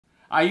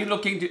Are you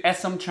looking to add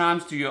some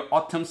charms to your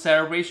autumn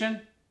celebration?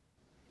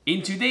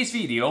 In today's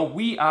video,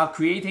 we are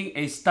creating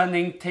a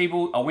stunning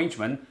table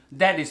arrangement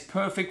that is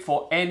perfect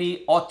for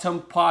any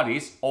autumn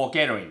parties or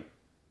gathering.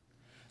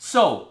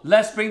 So,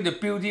 let's bring the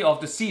beauty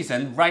of the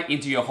season right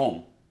into your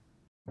home.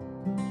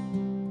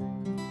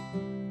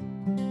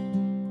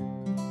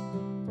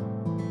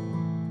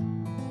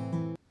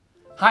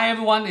 Hi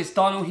everyone, it's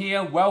Donald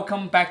here.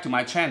 Welcome back to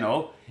my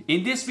channel.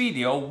 In this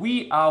video,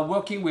 we are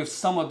working with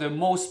some of the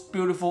most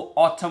beautiful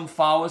autumn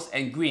flowers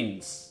and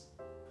greens.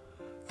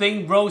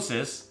 Think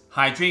roses,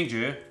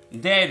 hydrangea,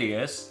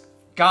 dahlias,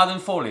 garden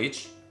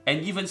foliage,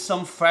 and even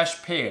some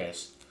fresh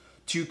pears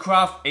to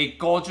craft a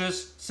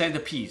gorgeous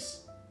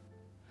centerpiece.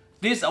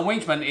 This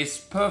arrangement is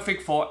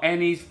perfect for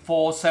any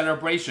fall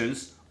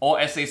celebrations or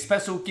as a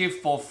special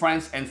gift for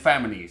friends and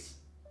families.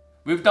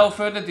 Without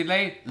further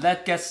delay,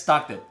 let's get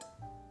started.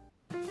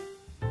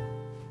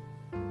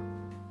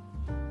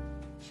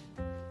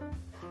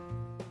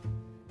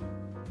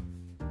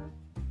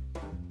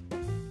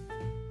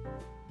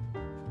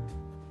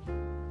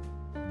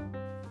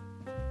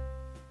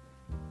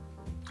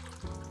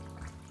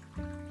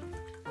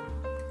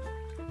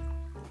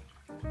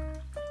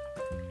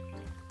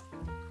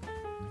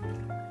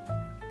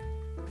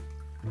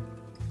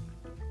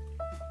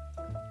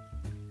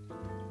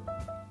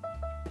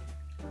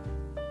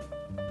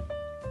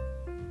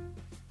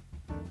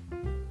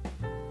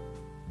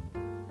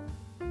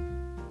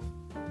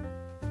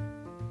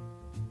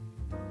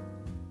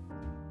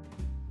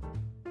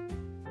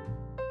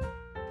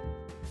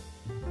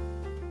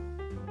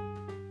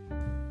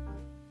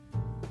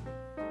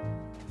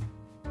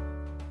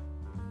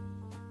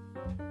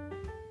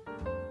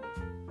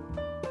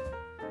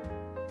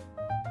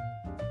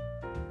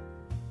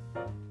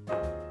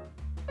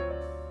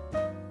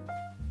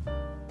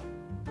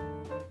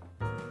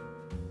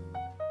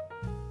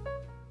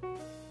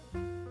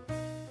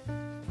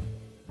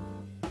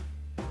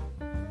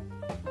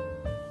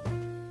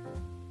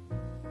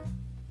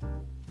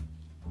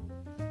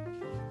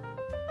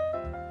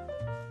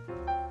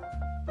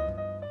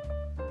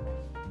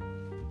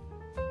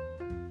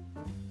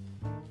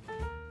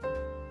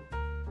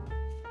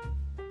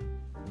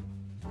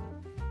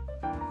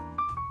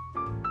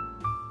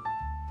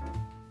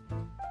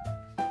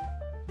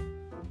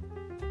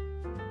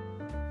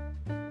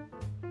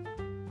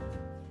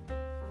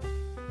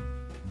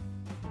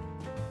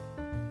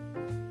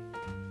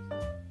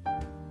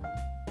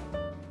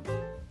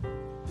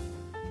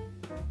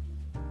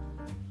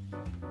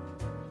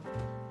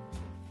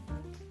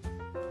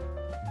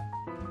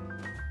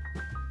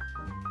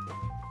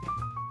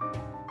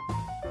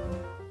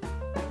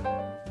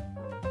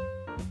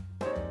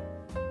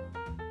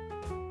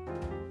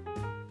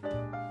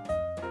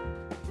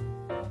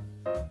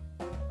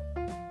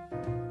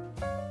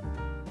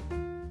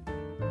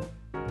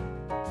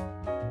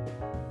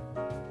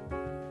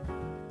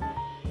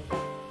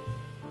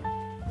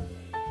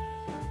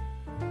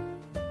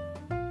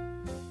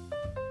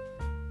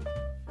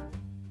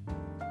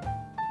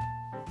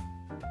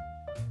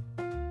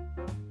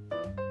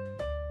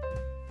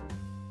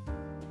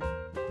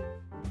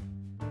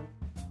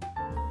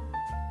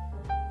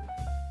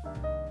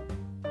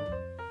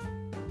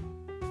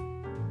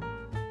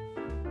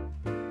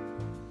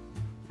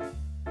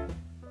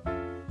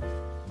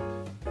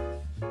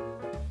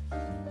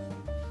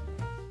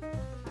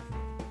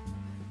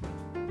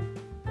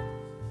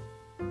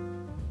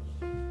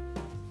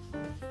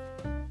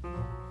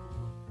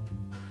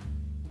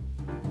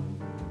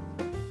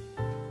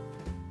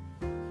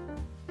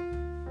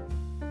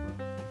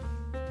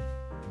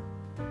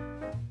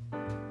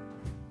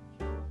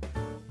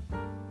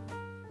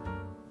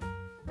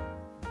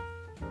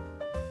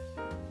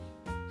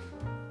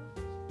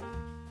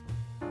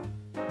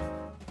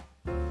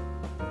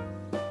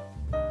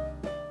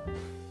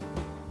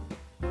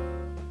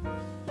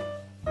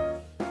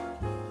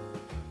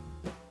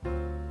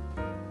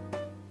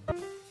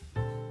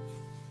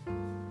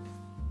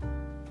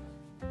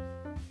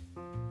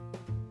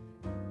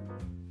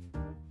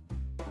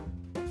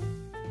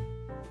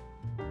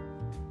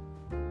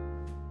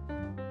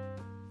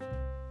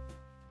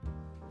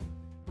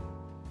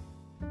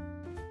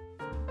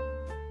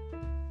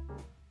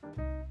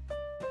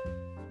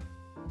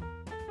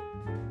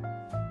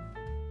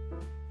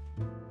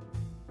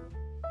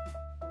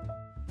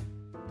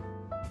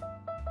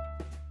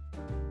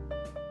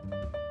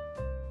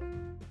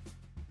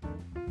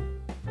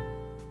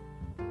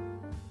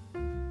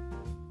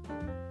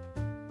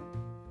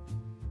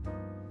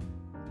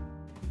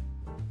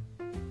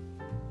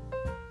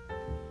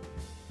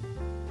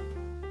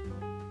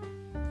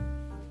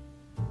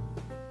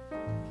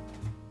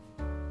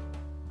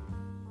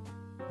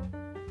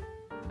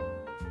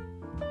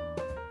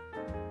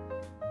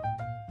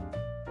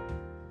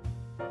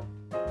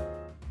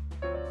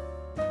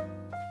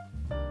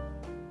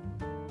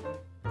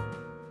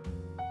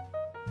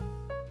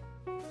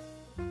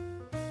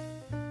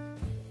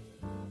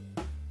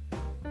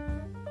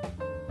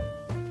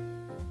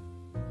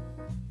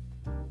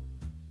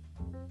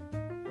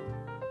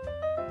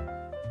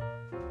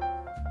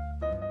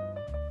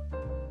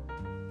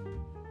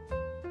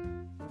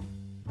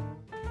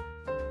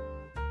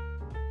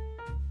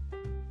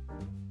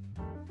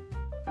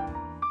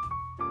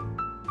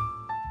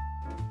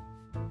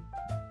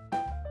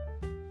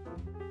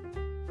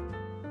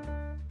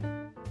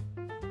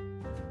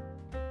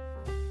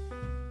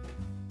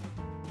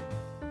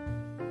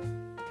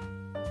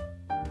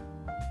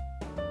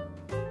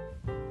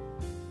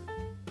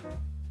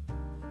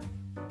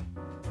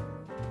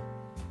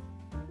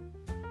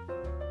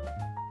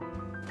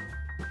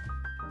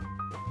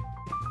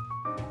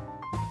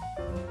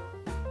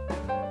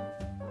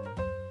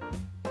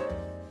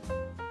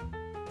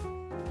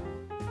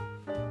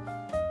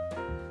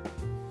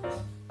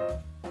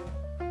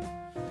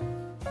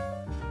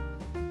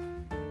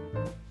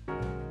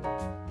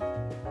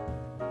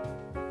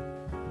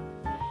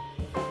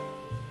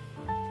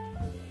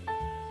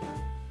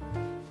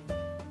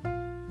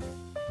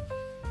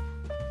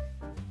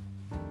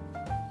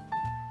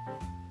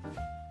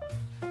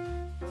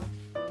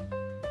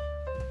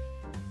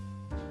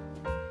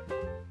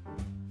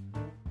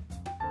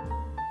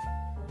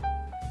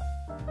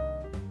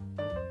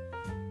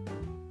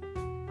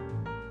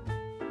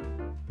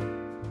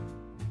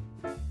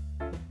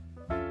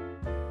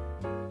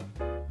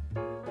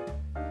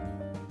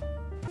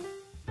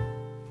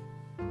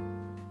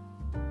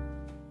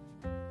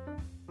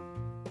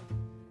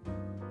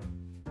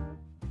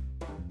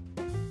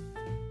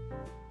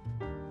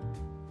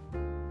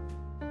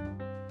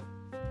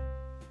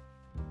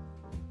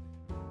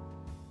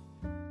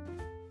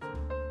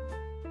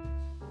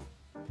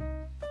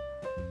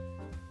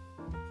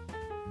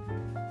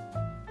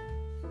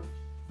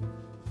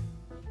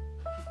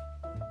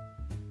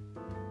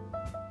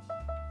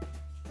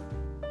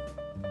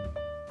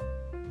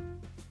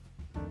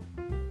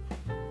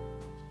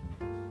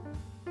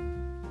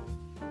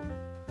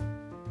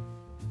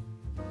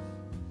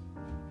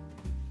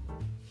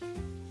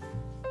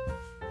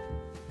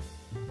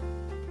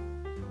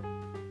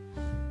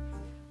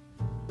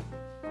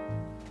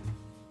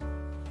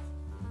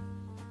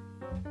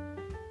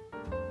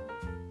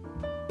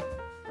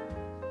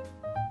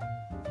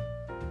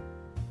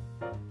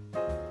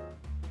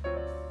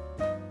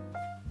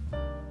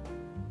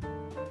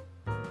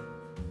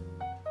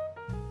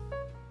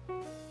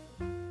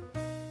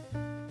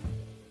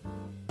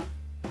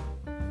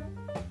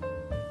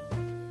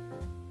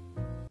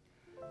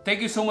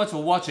 Thank you so much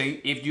for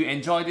watching. If you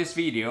enjoyed this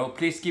video,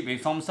 please give a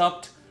thumbs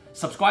up,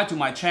 subscribe to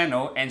my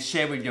channel and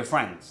share with your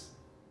friends.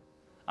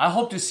 I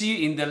hope to see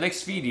you in the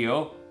next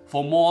video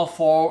for more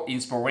fall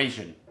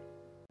inspiration.